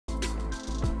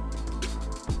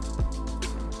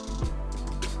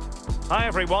Hi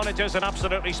everyone, it is an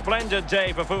absolutely splendid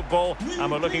day for football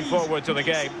and we're looking forward to the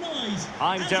game.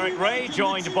 I'm Derek Ray,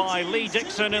 joined by Lee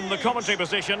Dixon in the commentary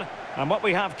position, and what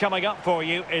we have coming up for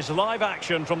you is live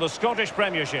action from the Scottish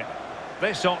Premiership.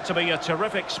 This ought to be a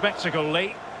terrific spectacle,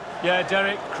 Lee. Yeah,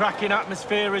 Derek, cracking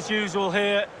atmosphere as usual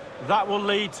here. That will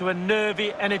lead to a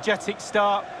nervy, energetic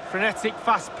start, frenetic,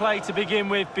 fast play to begin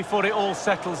with before it all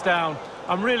settles down.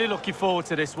 I'm really looking forward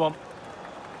to this one.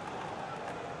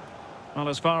 Well,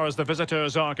 as far as the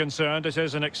visitors are concerned, it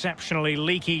is an exceptionally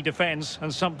leaky defence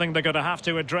and something they're going to have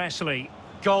to address, Lee.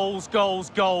 Goals, goals,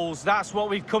 goals. That's what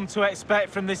we've come to expect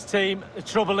from this team. The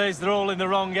trouble is they're all in the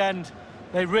wrong end.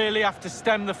 They really have to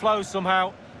stem the flow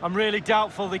somehow. I'm really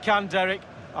doubtful they can, Derek.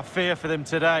 I fear for them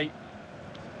today.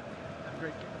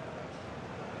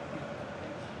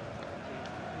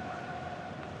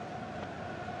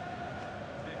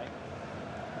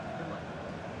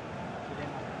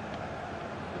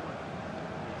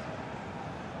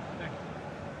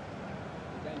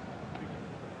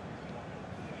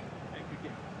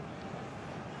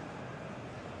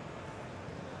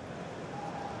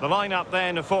 The lineup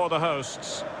then for the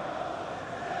hosts.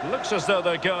 Looks as though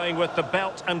they're going with the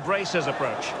belt and braces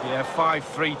approach. Yeah,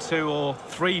 5-3-2 or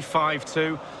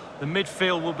 3-5-2. The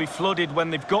midfield will be flooded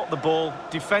when they've got the ball.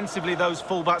 Defensively, those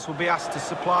fullbacks will be asked to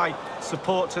supply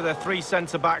support to their three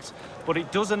centre-backs, but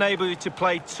it does enable you to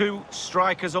play two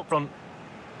strikers up front.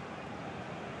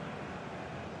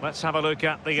 Let's have a look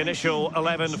at the initial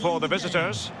 11 for the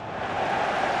visitors.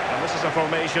 And this is a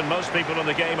formation most people in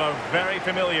the game are very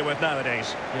familiar with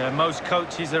nowadays. Yeah, most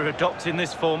coaches are adopting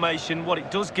this formation. What it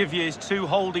does give you is two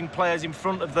holding players in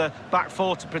front of the back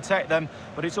four to protect them,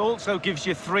 but it also gives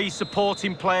you three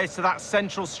supporting players to that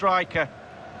central striker.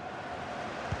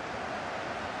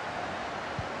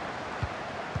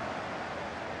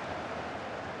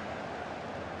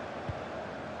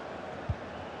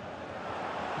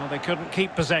 Well, they couldn't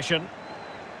keep possession.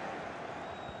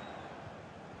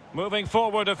 Moving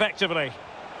forward effectively.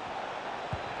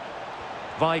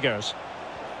 Vigers.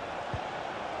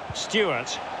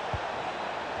 Stewart.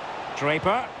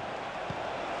 Draper.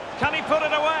 Can he put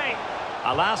it away?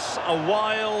 Alas, a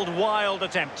wild, wild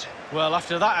attempt. Well,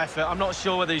 after that effort, I'm not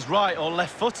sure whether he's right or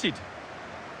left-footed.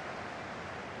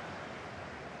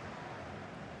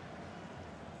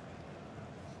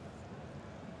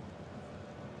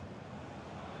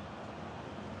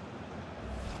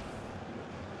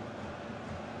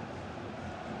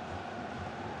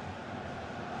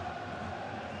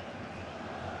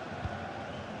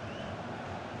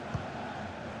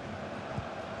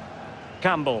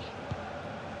 Campbell.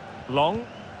 Long.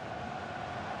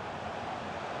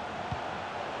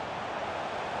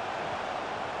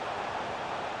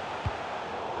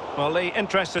 Well, Lee,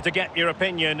 interested to get your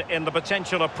opinion in the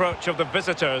potential approach of the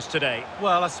visitors today.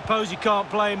 Well, I suppose you can't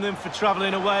blame them for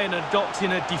travelling away and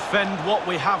adopting a defend what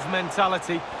we have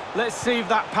mentality. Let's see if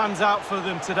that pans out for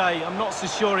them today. I'm not so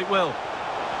sure it will.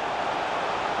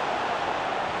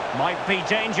 Might be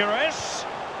dangerous.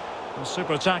 A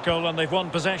super tackle and they've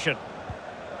won possession.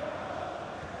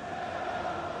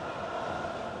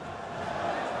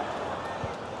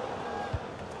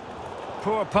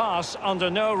 Poor pass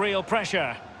under no real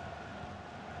pressure.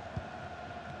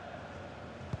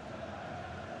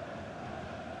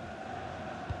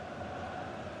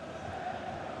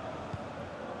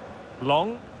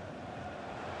 Long.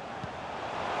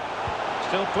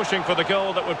 Still pushing for the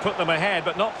goal that would put them ahead,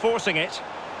 but not forcing it.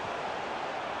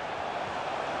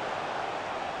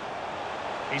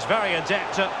 He's very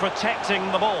adept at protecting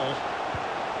the ball.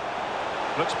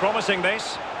 Looks promising,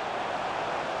 this.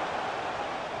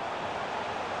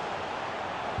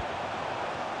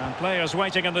 And players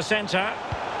waiting in the centre.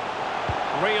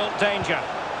 Real danger.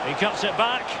 He cuts it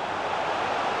back.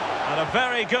 And a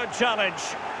very good challenge.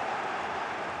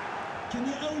 Can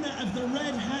the owner of the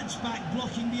red hatchback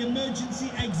blocking the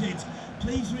emergency exit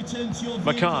please return to your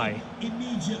vehicle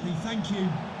immediately? Thank you.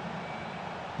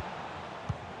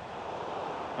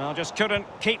 Well, just couldn't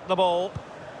keep the ball.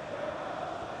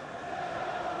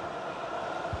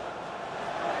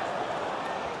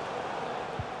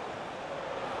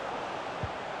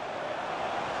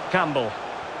 Campbell.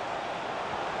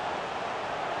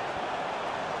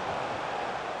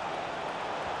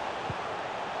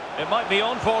 It might be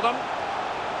on for them.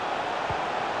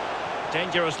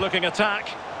 Dangerous looking attack.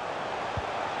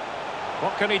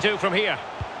 What can he do from here?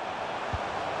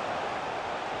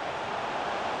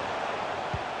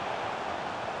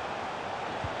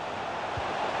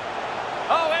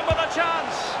 Oh, in with a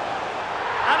chance.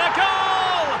 And a goal!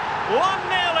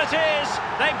 1-0 it is.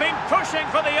 They've been pushing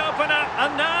for the opener,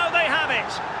 and now they have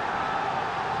it.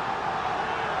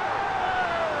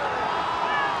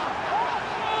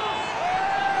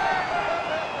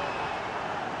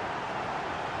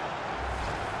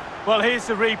 Well, here's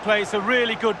the replay. It's a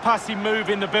really good passing move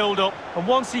in the build-up. And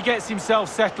once he gets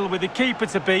himself settled with the keeper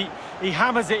to beat, he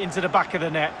hammers it into the back of the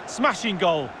net. Smashing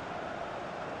goal.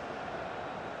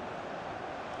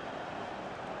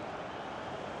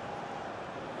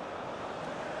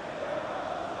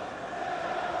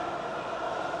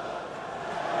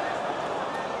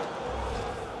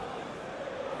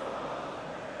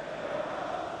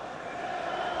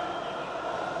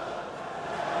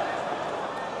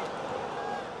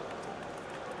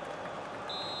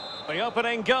 The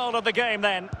opening goal of the game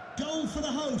then. Goal for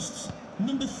the hosts,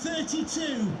 number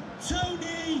 32,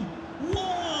 Tony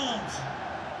Watt.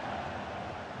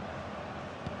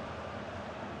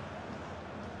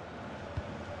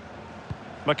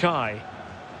 Mackay.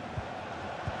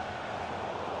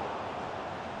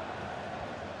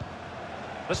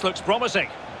 This looks promising.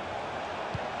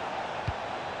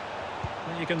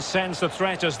 You can sense the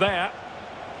threat is there.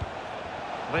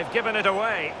 They've given it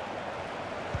away.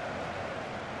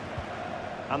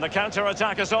 And the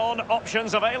counter-attack is on,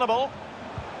 options available.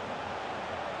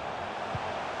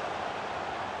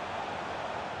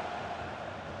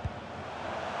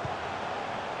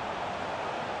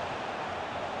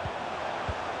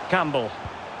 Campbell.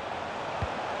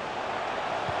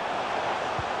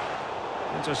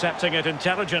 Intercepting it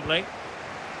intelligently.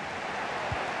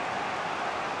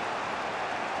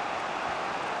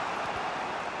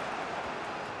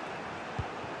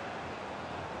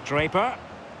 Draper.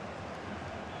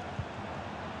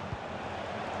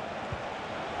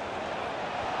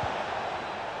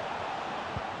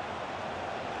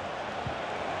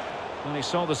 And he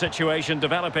saw the situation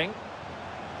developing.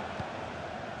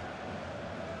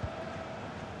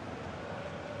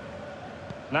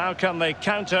 Now can they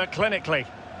counter clinically?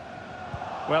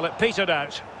 Well, it petered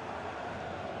out.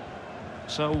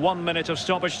 So 1 minute of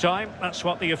stoppage time, that's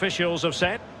what the officials have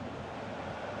said.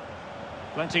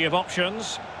 Plenty of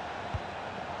options.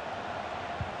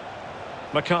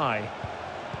 Mackay.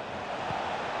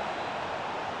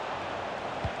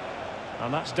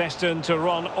 And that's destined to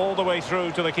run all the way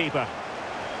through to the keeper.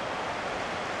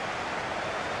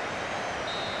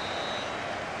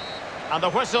 And the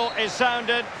whistle is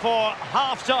sounded for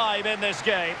half-time in this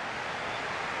game.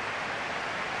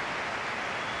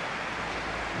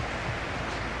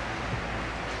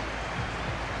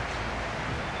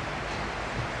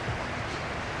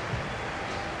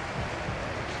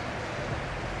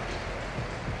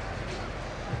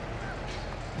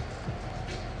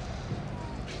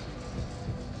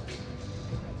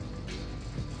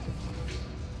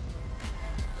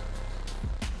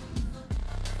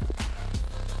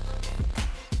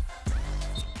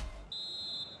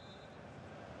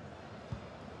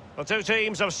 The two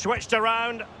teams have switched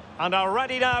around and are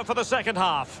ready now for the second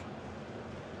half.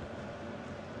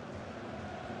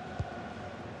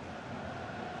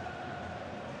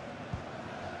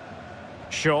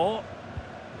 Shaw.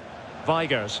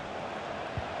 Vigers.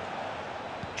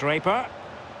 Draper.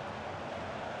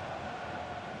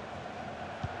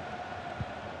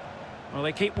 Well,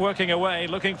 they keep working away,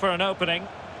 looking for an opening.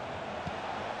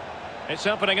 It's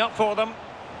opening up for them.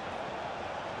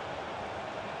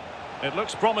 It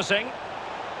looks promising.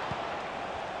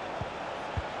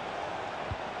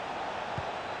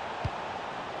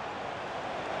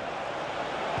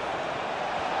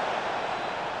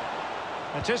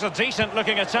 It is a decent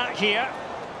looking attack here.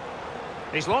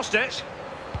 He's lost it.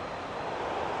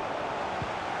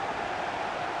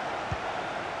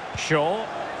 Shaw.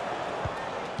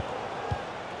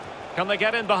 Can they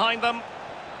get in behind them?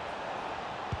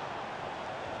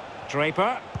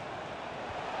 Draper.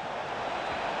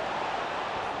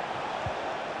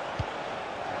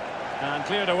 And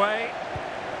cleared away.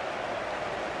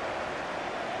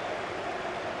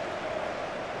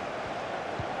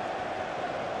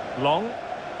 Long.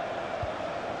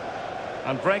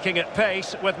 And breaking at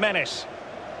pace with menace.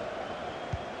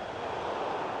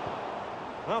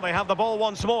 Well, they have the ball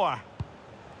once more.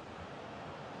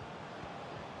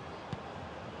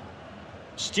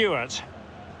 Stewart.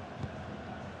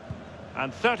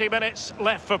 And 30 minutes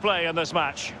left for play in this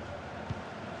match.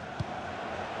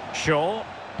 Shaw.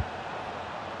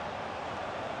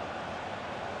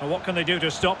 Well, what can they do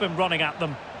to stop him running at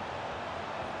them?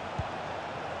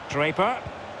 Draper.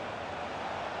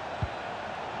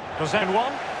 Present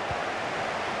one.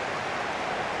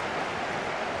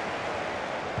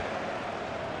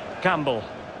 Campbell.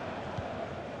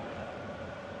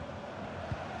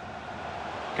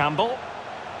 Campbell.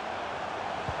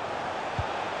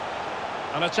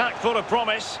 An attack full of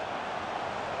promise.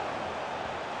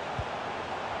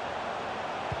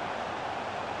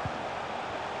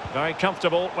 Very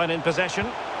comfortable when in possession.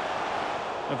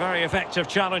 A very effective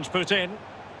challenge put in.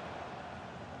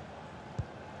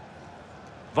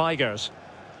 Vigers.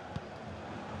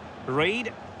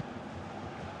 Reed.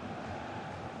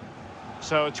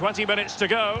 So 20 minutes to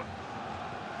go.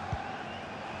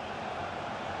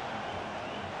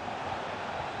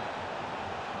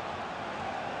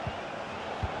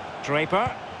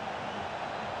 Draper.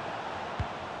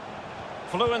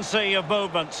 Fluency of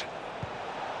movement.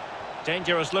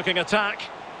 Dangerous looking attack.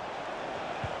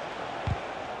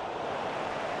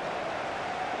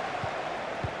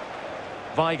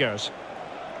 Vigers.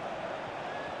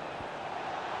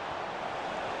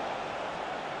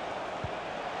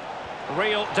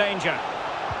 Real danger.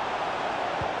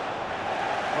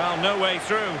 Well, no way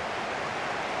through.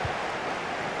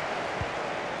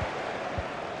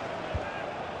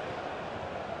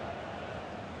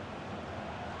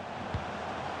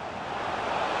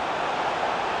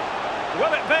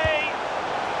 Will it be?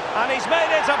 And he's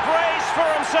made it a brace for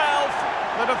himself.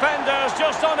 The defender's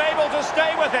just unable to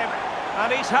stay with him.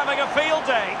 And he's having a field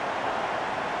day.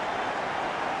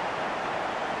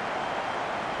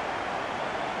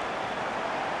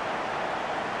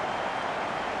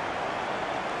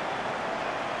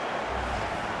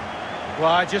 Well,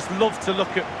 I just love to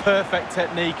look at perfect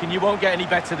technique, and you won't get any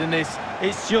better than this.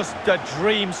 It's just a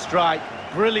dream strike.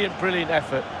 Brilliant, brilliant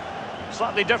effort.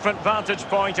 Slightly different vantage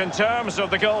point in terms of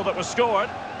the goal that was scored.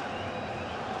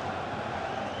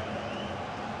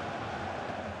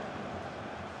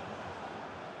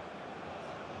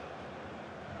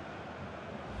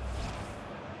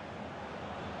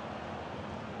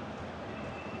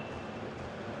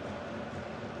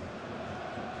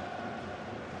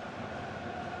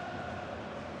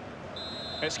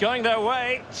 It's going their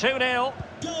way, 2-0.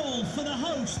 Goal for the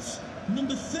hosts,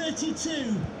 number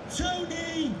 32,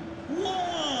 Tony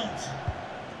Watt.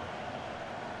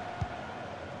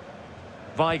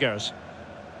 Vigers.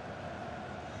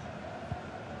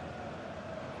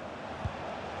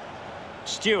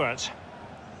 Stewart.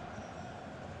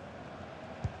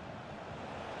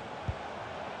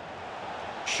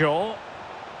 Shaw.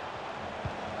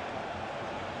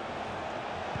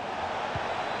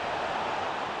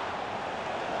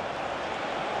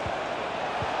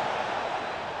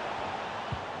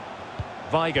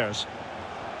 Vigers.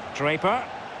 Draper.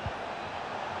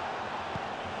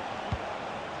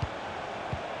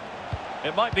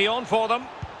 It might be on for them.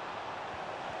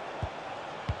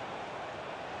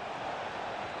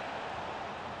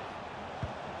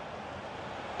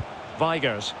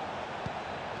 Vigers.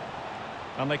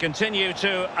 And they continue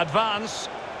to advance,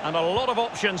 and a lot of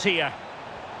options here.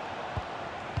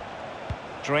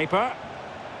 Draper.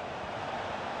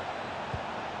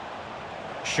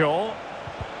 Shaw.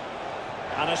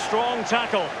 And a strong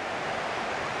tackle.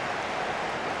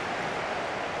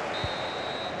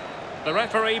 The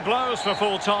referee blows for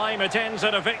full time. It ends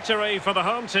in a victory for the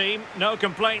home team. No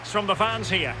complaints from the fans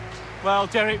here. Well,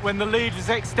 Derek, when the lead was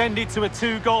extended to a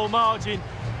 2-goal margin,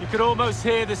 you could almost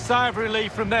hear the sigh of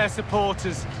relief from their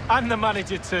supporters and the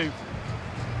manager too.